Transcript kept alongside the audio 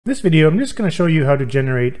In this video, I'm just going to show you how to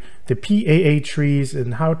generate the PAA trees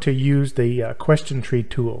and how to use the question tree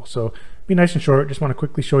tool. So be nice and short. Just want to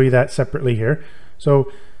quickly show you that separately here.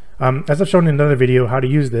 So as I've shown in another video how to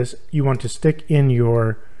use this, you want to stick in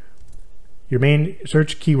your main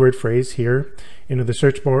search keyword phrase here into the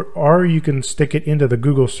search bar, or you can stick it into the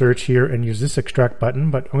Google search here and use this extract button.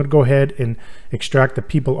 But I'm going to go ahead and extract the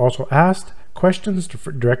people also asked questions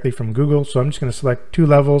directly from Google. So I'm just going to select 2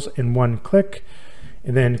 levels in 1 click.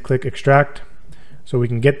 And then click extract so we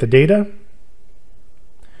can get the data,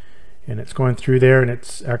 and it's going through there and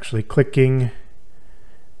it's actually clicking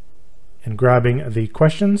and grabbing the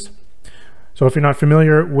questions. So if you're not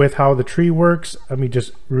familiar with how the tree works, let me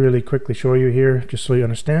just really quickly show you here just so you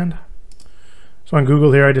understand. So on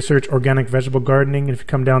Google here I just search organic vegetable gardening, and if you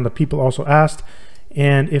come down the people also asked,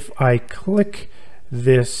 and if I click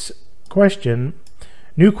this question,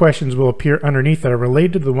 new questions will appear underneath that are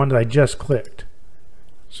related to the one that I just clicked.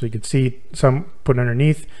 So you can see some put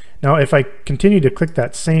underneath. Now if I continue to click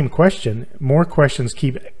that same question, more questions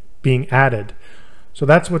keep being added. So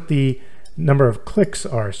that's what the number of clicks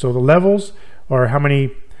are. So the levels are how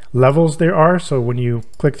many levels there are. So when you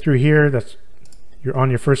click through here, you're on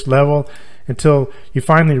your first level until you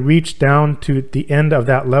finally reach down to the end of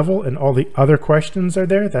that level and all the other questions are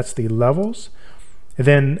there. That's the levels. And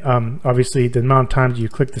then obviously the amount of times you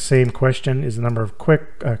click the same question is the number of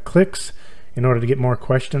clicks in order to get more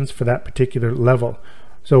questions for that particular level.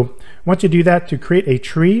 So once you do that, to create a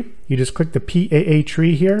tree, you just click the PAA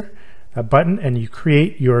tree here, a button, and you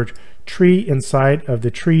create your tree inside of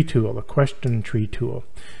the tree tool, the question tree tool.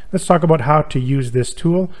 Let's talk about how to use this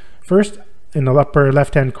tool. First, in the upper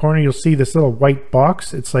left hand corner, you'll see this little white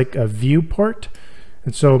box. It's like a viewport.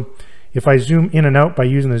 And so if I zoom in and out by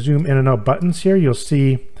using the zoom in and out buttons here, you'll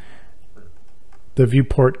see the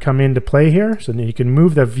viewport come into play here. So then you can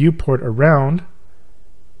move the viewport around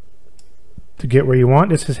to get where you want.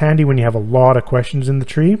 This is handy when you have a lot of questions in the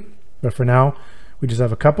tree, but for now we just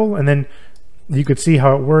have a couple. And then you could see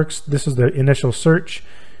how it works. This is the initial search,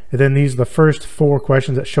 and then these are the first 4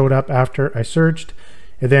 questions that showed up after I searched.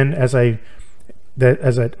 And then as I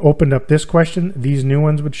opened up this question, these new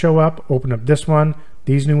ones would show up. Open up this one,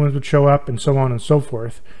 these new ones would show up, and so on and so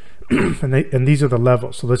forth. and these are the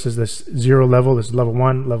levels. So this is this 0 level, this is level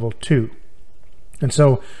 1, level 2. And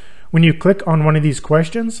so when you click on one of these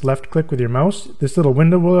questions, left click with your mouse, this little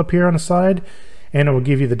window will appear on the side and it will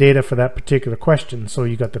give you the data for that particular question. So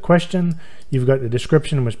you got the question, you've got the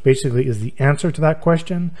description, which basically is the answer to that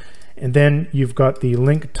question, and then you've got the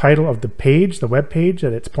link title of the page, the web page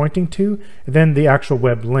that it's pointing to, and then the actual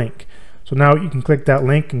web link. So now you can click that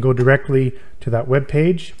link and go directly to that web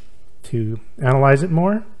page to analyze it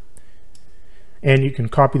more. And you can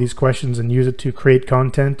copy these questions and use it to create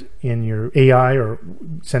content in your AI or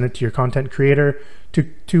send it to your content creator.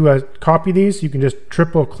 To copy these, you can just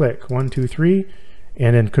triple click 1, 2, 3,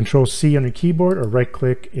 and then Control C on your keyboard, or right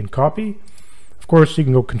click and copy. Of course, you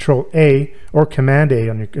can go Control A or Command A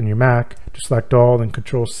on your Mac to select all, then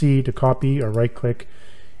Control C to copy, or right click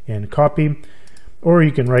and copy. Or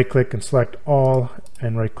you can right click and select all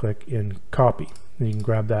and right click and copy. And you can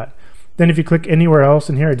grab that. Then if you click anywhere else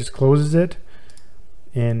in here, it just closes it.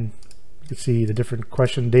 And you can see the different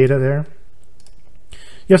question data there.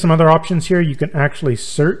 You have some other options here. You can actually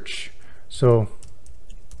search. So,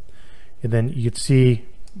 and then you can see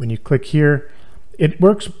when you click here, it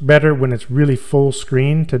works better when it's really full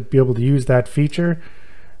screen to be able to use that feature.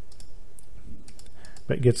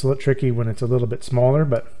 But it gets a little tricky when it's a little bit smaller,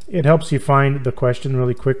 but it helps you find the question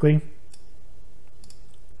really quickly.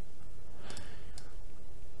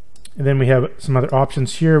 And then we have some other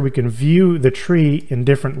options here. We can view the tree in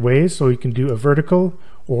different ways. So you can do a vertical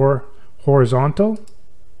or horizontal.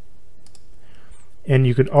 And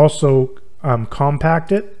you can also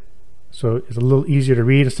compact it. So it's a little easier to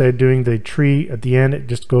read. Instead of doing the tree at the end, it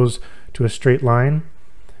just goes to a straight line.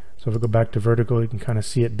 So if we go back to vertical, you can kind of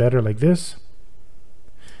see it better like this.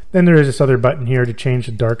 Then there is this other button here to change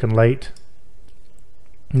the dark and light.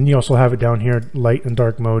 And you also have it down here, light and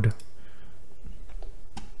dark mode.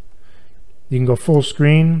 You can go full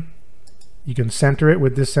screen. You can center it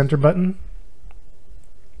with this center button.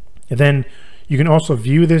 And then you can also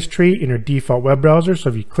view this tree in your default web browser. So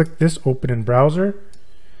if you click this, open in browser.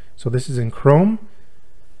 So this is in Chrome.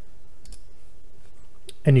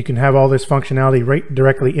 And you can have all this functionality right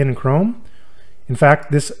directly in Chrome. In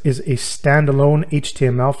fact, this is a standalone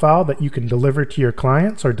HTML file that you can deliver to your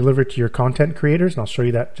clients or deliver to your content creators. And I'll show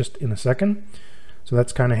you that just in a second. So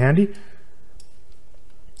that's kind of handy.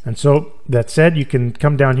 And so that said, you can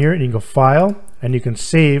come down here and you can go File, and you can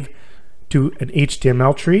save to an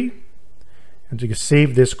HTML tree. And so you can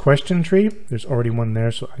save this question tree. There's already one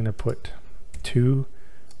there, so I'm going to put 2.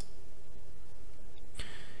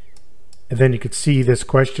 And then you could see this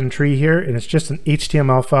question tree here, and it's just an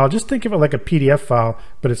HTML file. Just think of it like a PDF file,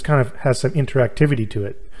 but it's kind of has some interactivity to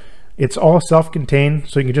it. It's all self-contained,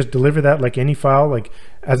 so you can just deliver that like any file, like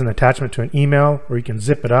as an attachment to an email, or you can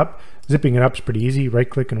zip it up. Zipping it up is pretty easy.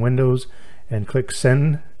 Right-click in Windows and click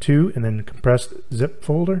Send to, and then compressed zip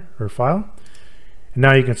folder or file. And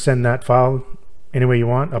now you can send that file any way you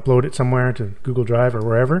want, upload it somewhere to Google Drive or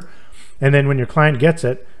wherever. And then when your client gets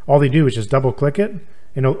it, all they do is just double-click it,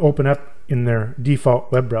 and it'll open up in their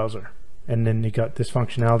default web browser. And then you got this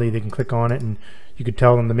functionality. They can click on it, and you could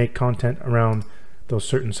tell them to make content around those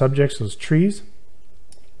certain subjects, those trees.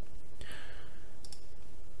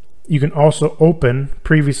 You can also open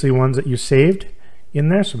previously ones that you saved in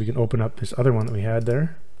there. So we can open up this other one that we had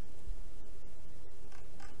there.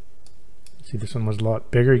 See, this one was a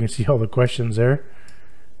lot bigger. You can see all the questions there.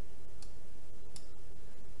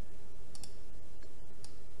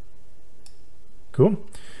 Cool.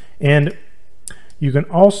 And you can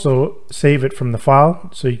also save it from the file.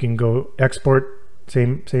 So you can go export,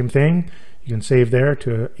 same thing. You can save there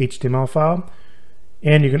to a HTML file.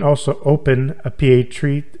 And you can also open a PA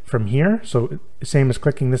tree from here. So same as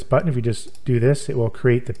clicking this button, if you just do this, it will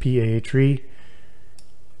create the PAA tree,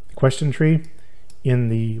 question tree in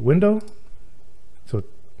the window. So,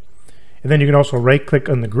 and then you can also right click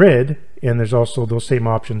on the grid, and there's also those same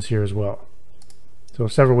options here as well. So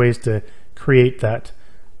several ways to create that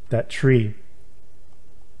tree.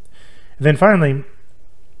 And then finally,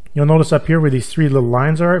 you'll notice up here where these 3 little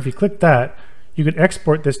lines are, if you click that, you can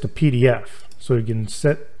export this to PDF. So you can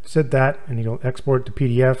set that, and you'll export to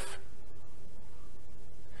PDF.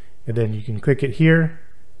 And then you can click it here,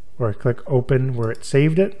 or click open where it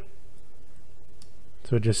saved it.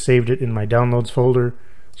 So it just saved it in my downloads folder.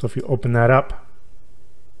 So if you open that up,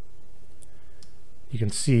 you can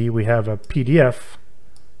see we have a PDF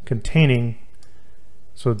containing,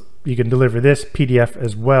 so you can deliver this PDF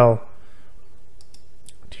as well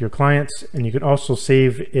to your clients, and you can also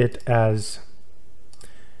save it as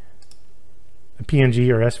a PNG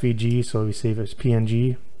or SVG. So we save it as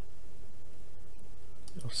PNG.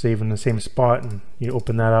 It'll save in the same spot, and you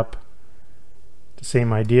open that up. The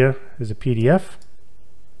same idea as a PDF.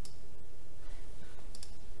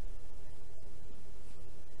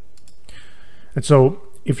 And so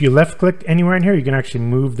if you left click anywhere in here, you can actually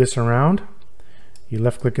move this around. You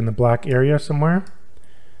left click in the black area somewhere.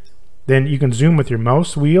 Then you can zoom with your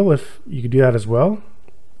mouse wheel, if you could do that as well.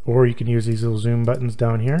 Or you can use these little zoom buttons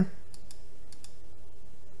down here.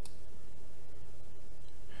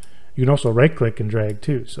 You can also right click and drag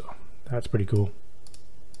too, so that's pretty cool.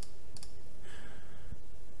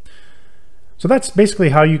 So that's basically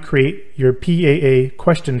how you create your PAA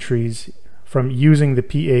question trees from using the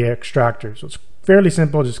PAA extractor. So it's fairly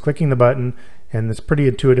simple, just clicking the button, and it's pretty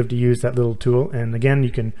intuitive to use that little tool. And again,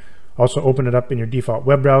 you can also open it up in your default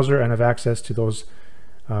web browser and have access to those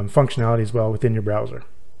functionalities as well within your browser.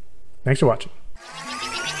 Thanks for watching.